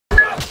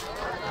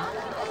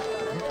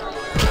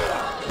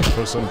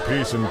for some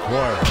peace and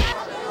quiet.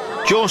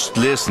 Just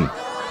listen.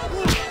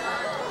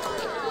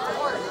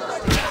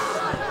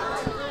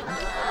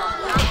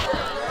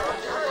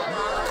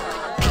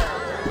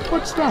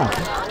 What's that?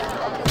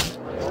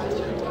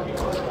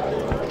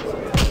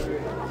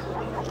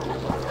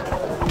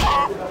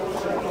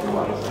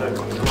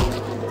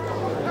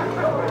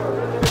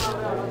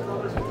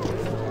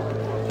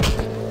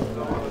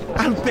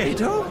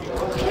 Albedo?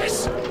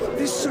 Yes,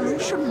 this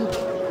solution.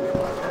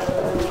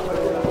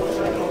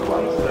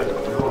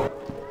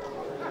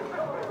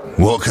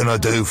 What can I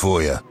do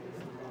for you?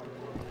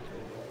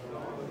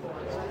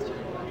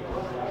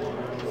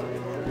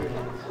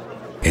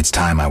 It's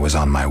time I was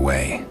on my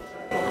way.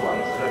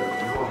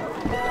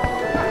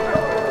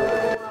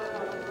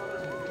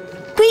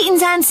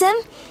 Greetings, handsome.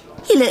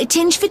 You look a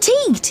tinge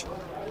fatigued.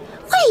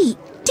 Wait,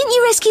 didn't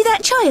you rescue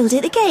that child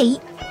at the gate?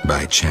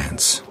 By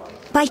chance.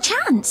 By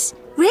chance?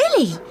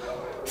 Really?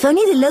 If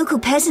only the local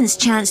peasants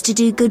chanced to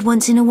do good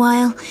once in a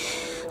while.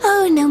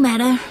 Oh, no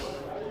matter.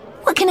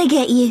 What can I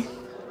get you?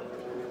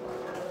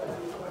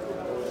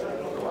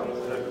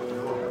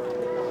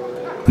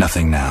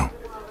 Nothing now.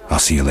 I'll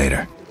see you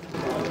later.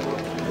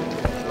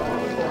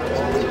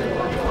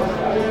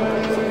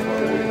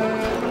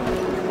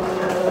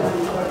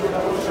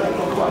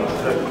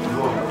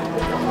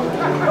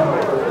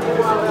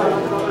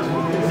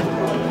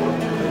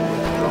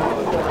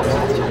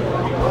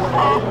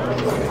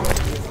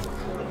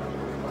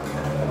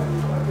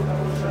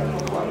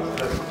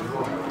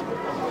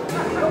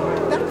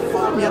 That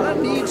formula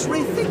needs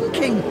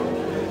rethinking.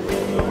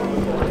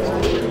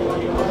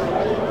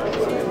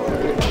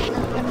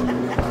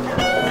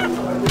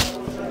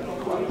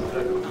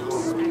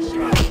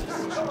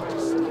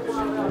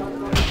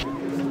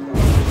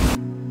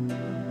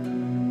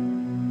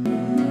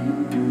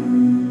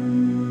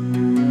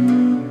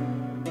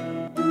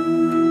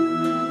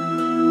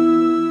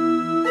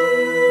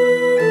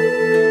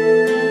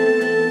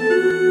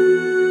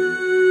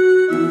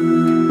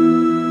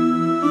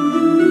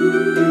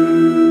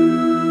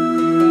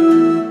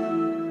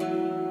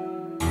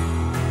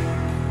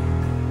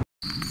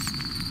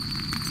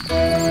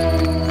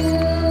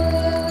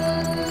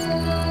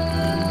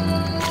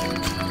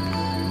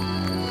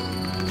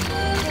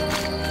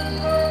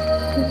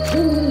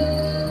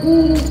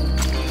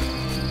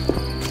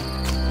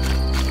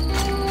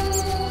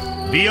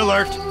 Be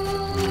alert.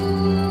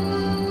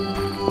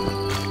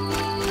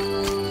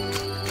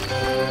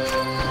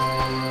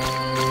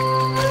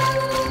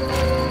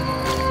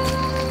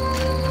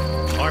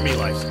 Army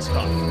life's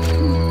tough.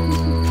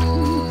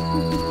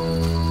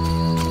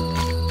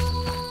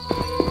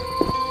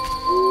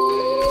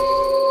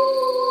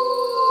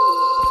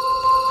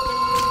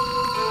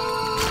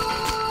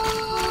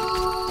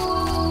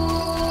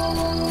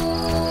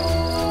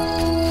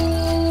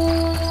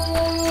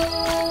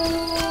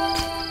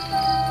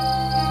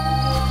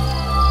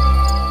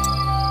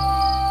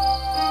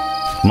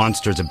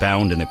 Monsters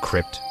abound in the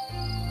crypt.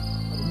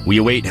 We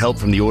await help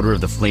from the Order of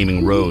the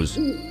Flaming Rose.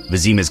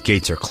 Vizima's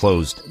gates are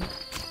closed.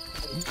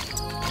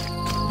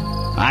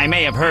 I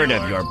may have heard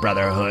of your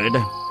brotherhood.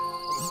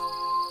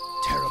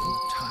 Terrible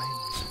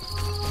times.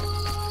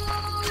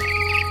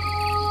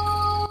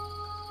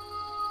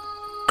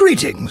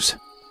 Greetings.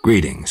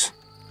 Greetings.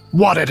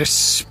 What a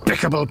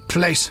despicable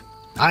place.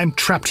 I'm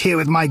trapped here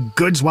with my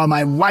goods while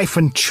my wife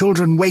and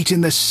children wait in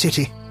the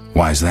city.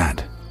 Why's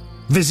that?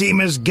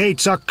 Vizima's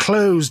gates are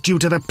closed due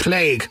to the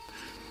plague.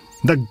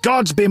 The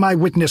gods be my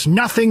witness,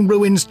 nothing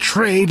ruins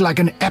trade like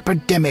an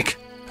epidemic.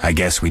 I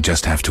guess we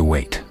just have to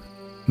wait.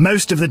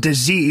 Most of the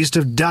diseased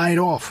have died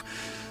off,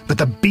 but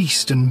the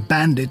beast and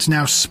bandits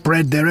now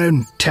spread their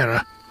own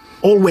terror.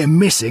 All we're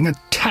missing are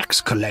tax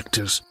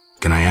collectors.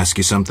 Can I ask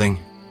you something?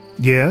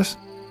 Yes?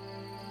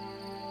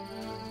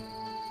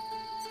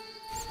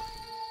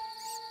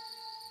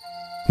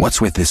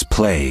 What's with this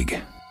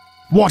plague?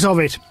 What of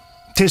it?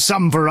 'Tis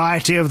some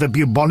variety of the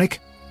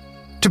bubonic.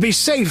 To be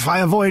safe, I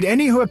avoid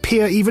any who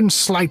appear even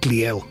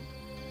slightly ill.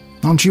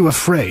 Aren't you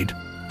afraid?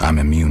 I'm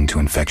immune to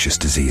infectious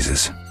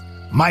diseases.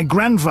 My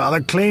grandfather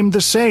claimed the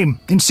same,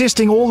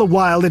 insisting all the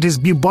while that his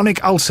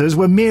bubonic ulcers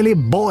were merely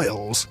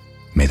boils.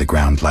 May the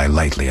ground lie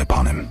lightly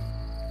upon him.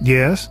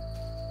 Yes?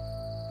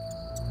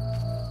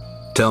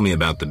 Tell me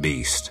about the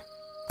beast.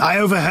 I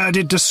overheard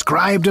it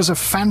described as a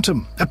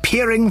phantom,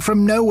 appearing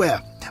from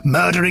nowhere,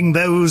 murdering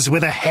those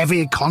with a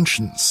heavy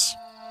conscience.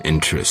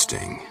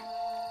 Interesting.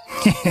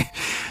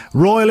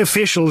 Royal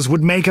officials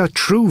would make a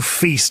true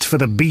feast for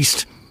the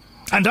beast,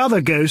 and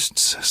other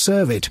ghosts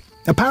serve it,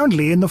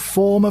 apparently in the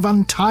form of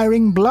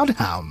untiring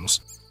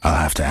bloodhounds. I'll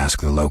have to ask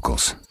the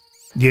locals.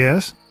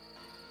 Yes?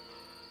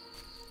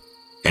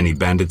 Any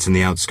bandits in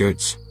the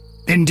outskirts?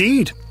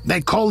 Indeed.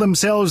 They call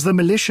themselves the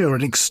militia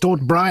and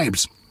extort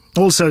bribes.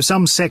 Also,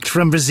 some sect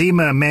from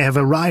Vizima may have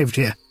arrived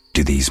here.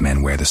 Do these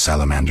men wear the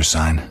salamander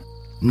sign?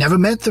 Never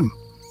met them.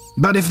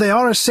 But if they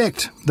are a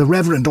sect, the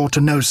Reverend ought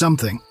to know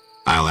something.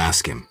 I'll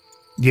ask him.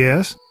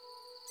 Yes?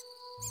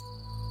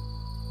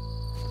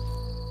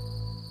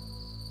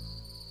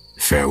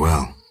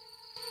 Farewell.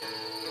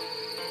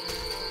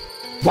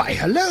 Why,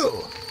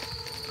 hello!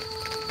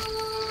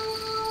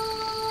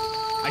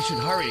 I should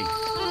hurry.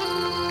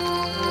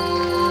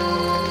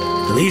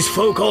 These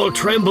folk all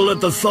tremble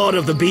at the thought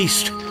of the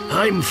beast.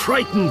 I'm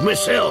frightened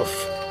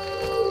myself.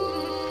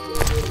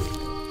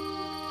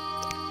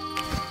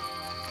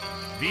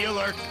 Be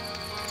alert.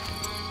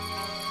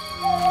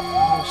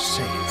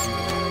 Save.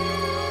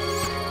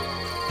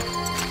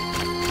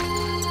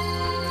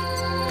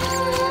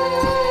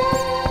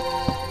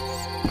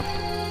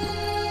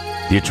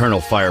 The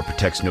eternal fire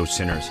protects no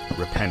sinners.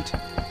 Repent.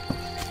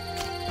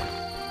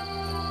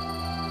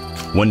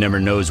 One never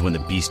knows when the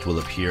beast will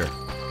appear.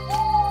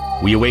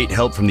 We await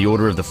help from the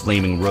Order of the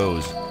Flaming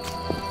Rose.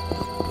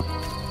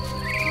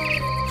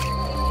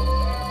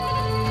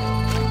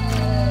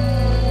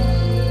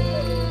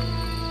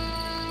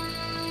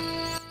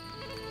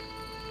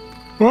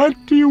 What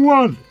do you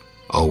want?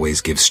 Always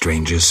give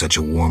strangers such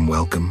a warm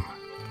welcome.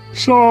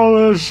 It's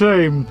all the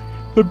same.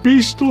 The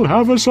beast will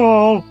have us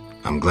all.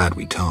 I'm glad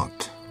we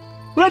talked.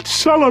 Let's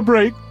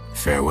celebrate.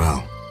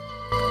 Farewell.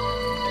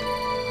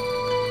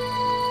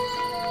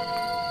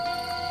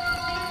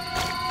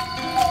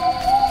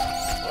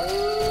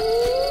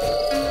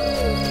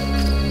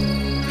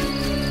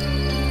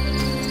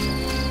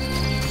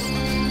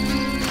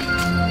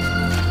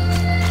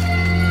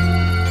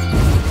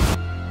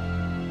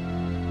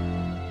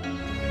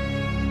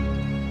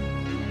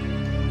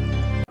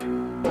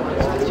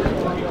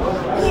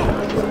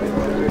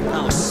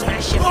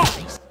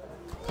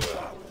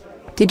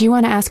 Did you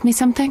want to ask me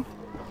something?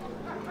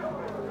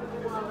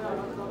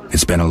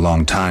 It's been a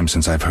long time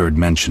since I've heard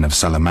mention of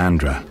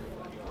Salamandra.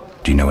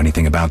 Do you know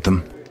anything about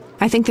them?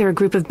 I think they're a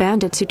group of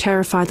bandits who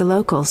terrify the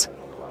locals.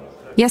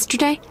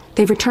 Yesterday,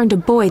 they returned a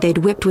boy they'd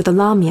whipped with a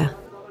ламя.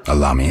 A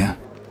ламя?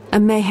 A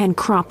mähen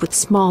crop with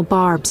small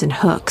barbs and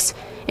hooks.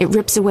 It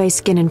rips away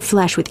skin and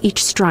flesh with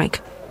each strike.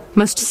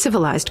 Most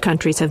civilized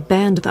countries have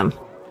banned them.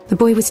 The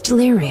boy was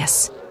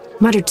delirious.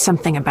 Muttered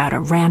something about a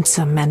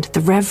ransom and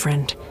the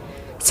Reverend.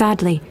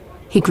 Sadly,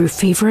 he grew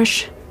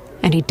feverish,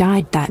 and he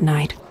died that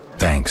night.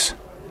 Thanks.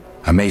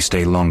 I may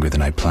stay longer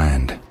than I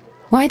planned.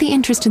 Why the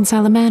interest in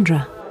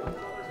Salamandra?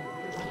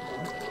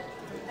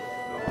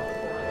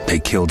 They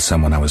killed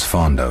someone I was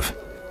fond of,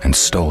 and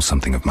stole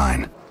something of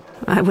mine.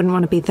 I wouldn't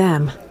want to be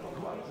them.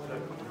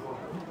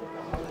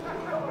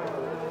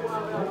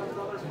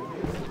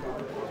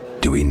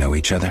 Do we know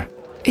each other?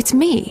 It's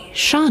me,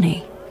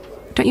 Shawnee.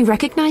 Don't you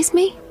recognize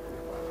me?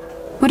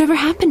 Whatever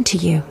happened to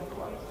you?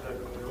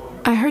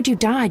 I heard you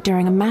died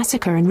during a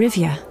massacre in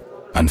Rivia.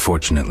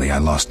 Unfortunately, I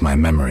lost my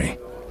memory.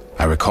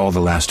 I recall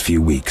the last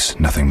few weeks,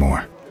 nothing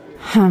more.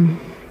 I'm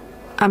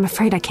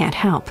afraid I can't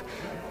help.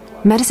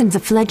 Medicine's a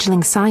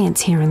fledgling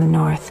science here in the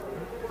north.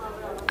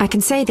 I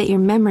can say that your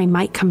memory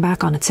might come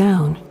back on its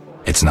own.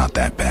 It's not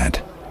that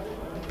bad.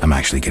 I'm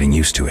actually getting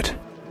used to it.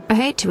 I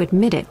hate to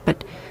admit it,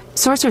 but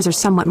sorcerers are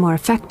somewhat more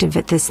effective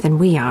at this than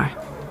we are.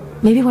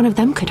 Maybe one of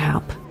them could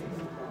help.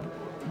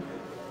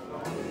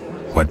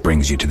 What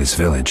brings you to this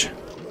village?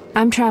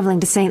 I'm traveling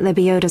to St.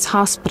 Lebioda's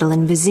hospital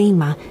in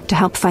Vizima to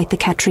help fight the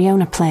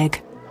Catriona plague.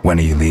 When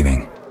are you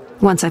leaving?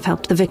 Once I've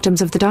helped the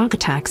victims of the dog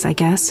attacks, I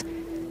guess.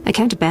 I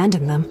can't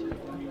abandon them.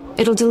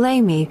 It'll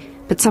delay me,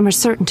 but some are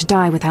certain to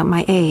die without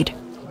my aid.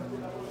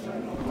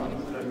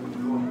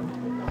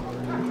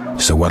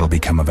 So what'll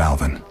become of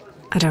Alvin?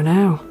 I don't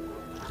know.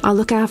 I'll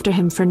look after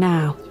him for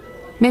now.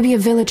 Maybe a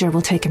villager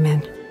will take him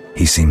in.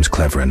 He seems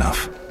clever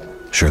enough.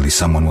 Surely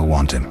someone will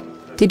want him.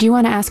 Did you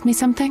want to ask me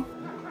something?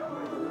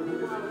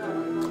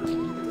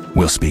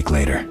 We'll speak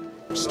later.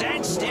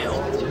 Stand still.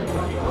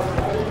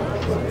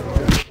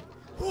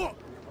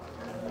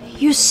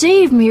 You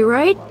saved me,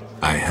 right?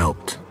 I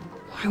helped.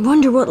 I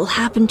wonder what'll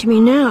happen to me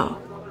now.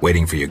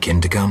 Waiting for your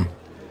kin to come?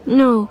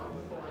 No.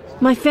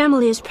 My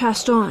family has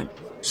passed on.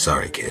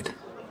 Sorry, kid.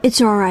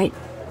 It's all right.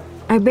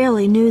 I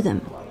barely knew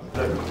them.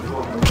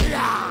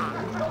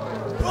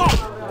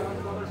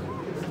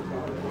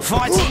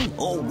 Fighting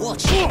or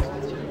watching?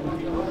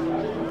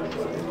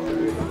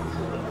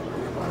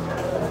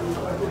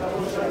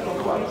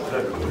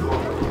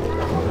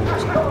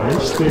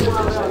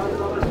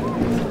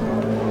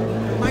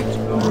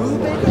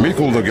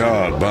 Mickle the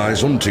Guard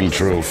buys hunting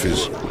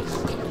trophies.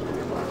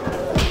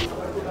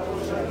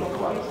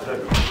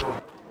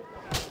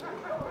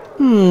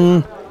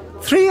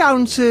 3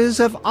 ounces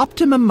of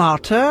optimum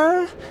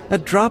mater, a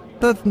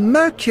drop of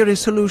mercury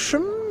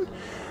solution.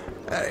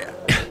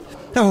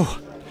 Oh,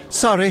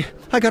 sorry,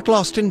 I got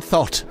lost in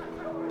thought.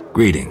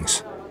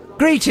 Greetings.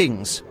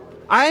 Greetings.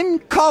 I'm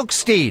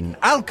Cogstein,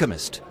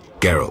 alchemist.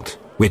 Geralt,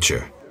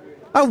 Witcher.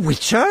 A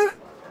witcher?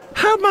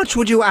 How much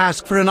would you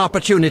ask for an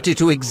opportunity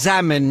to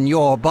examine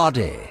your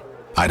body?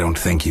 I don't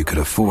think you could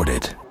afford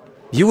it.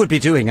 You would be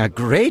doing a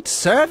great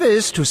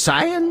service to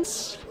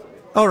science.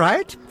 All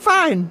right,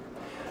 fine.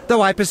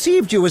 Though I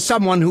perceived you as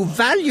someone who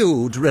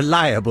valued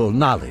reliable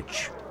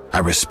knowledge. I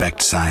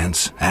respect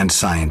science and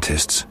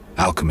scientists,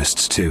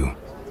 alchemists too.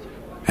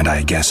 And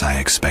I guess I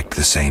expect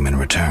the same in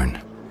return.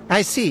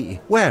 I see.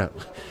 Well,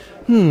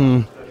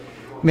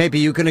 maybe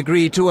you can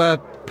agree to a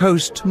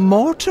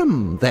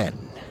post-mortem,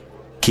 then.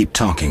 Keep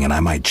talking and I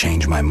might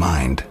change my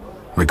mind.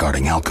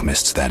 Regarding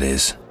alchemists, that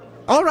is.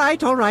 All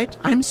right.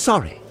 I'm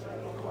sorry.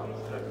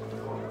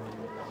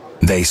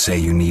 They say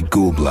you need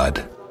ghoul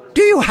blood.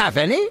 Do you have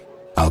any?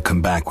 I'll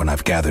come back when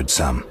I've gathered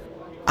some.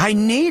 I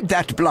need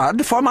that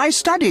blood for my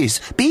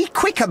studies. Be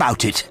quick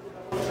about it.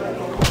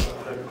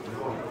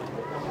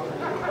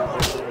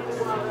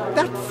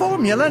 That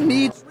formula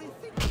needs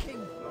rethinking.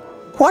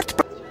 What?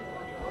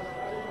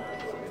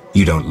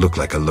 You don't look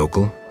like a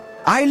local.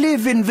 I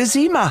live in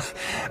Vizima,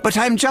 but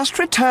I'm just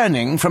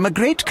returning from a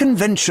great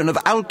convention of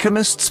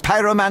alchemists,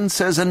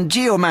 pyromancers, and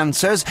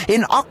geomancers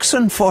in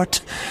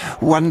Oxenfurt.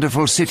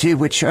 Wonderful city,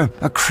 which a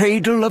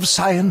cradle of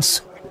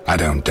science. I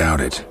don't doubt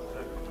it.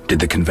 Did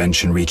the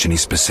convention reach any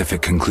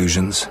specific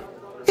conclusions?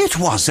 It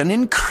was an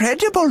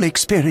incredible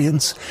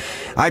experience.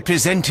 I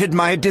presented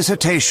my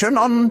dissertation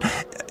on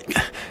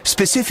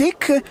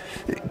specific.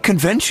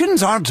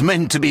 Conventions aren't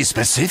meant to be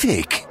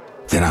specific.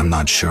 Then I'm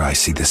not sure I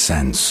see the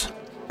sense.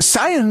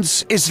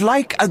 Science is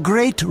like a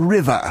great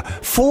river,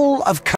 full of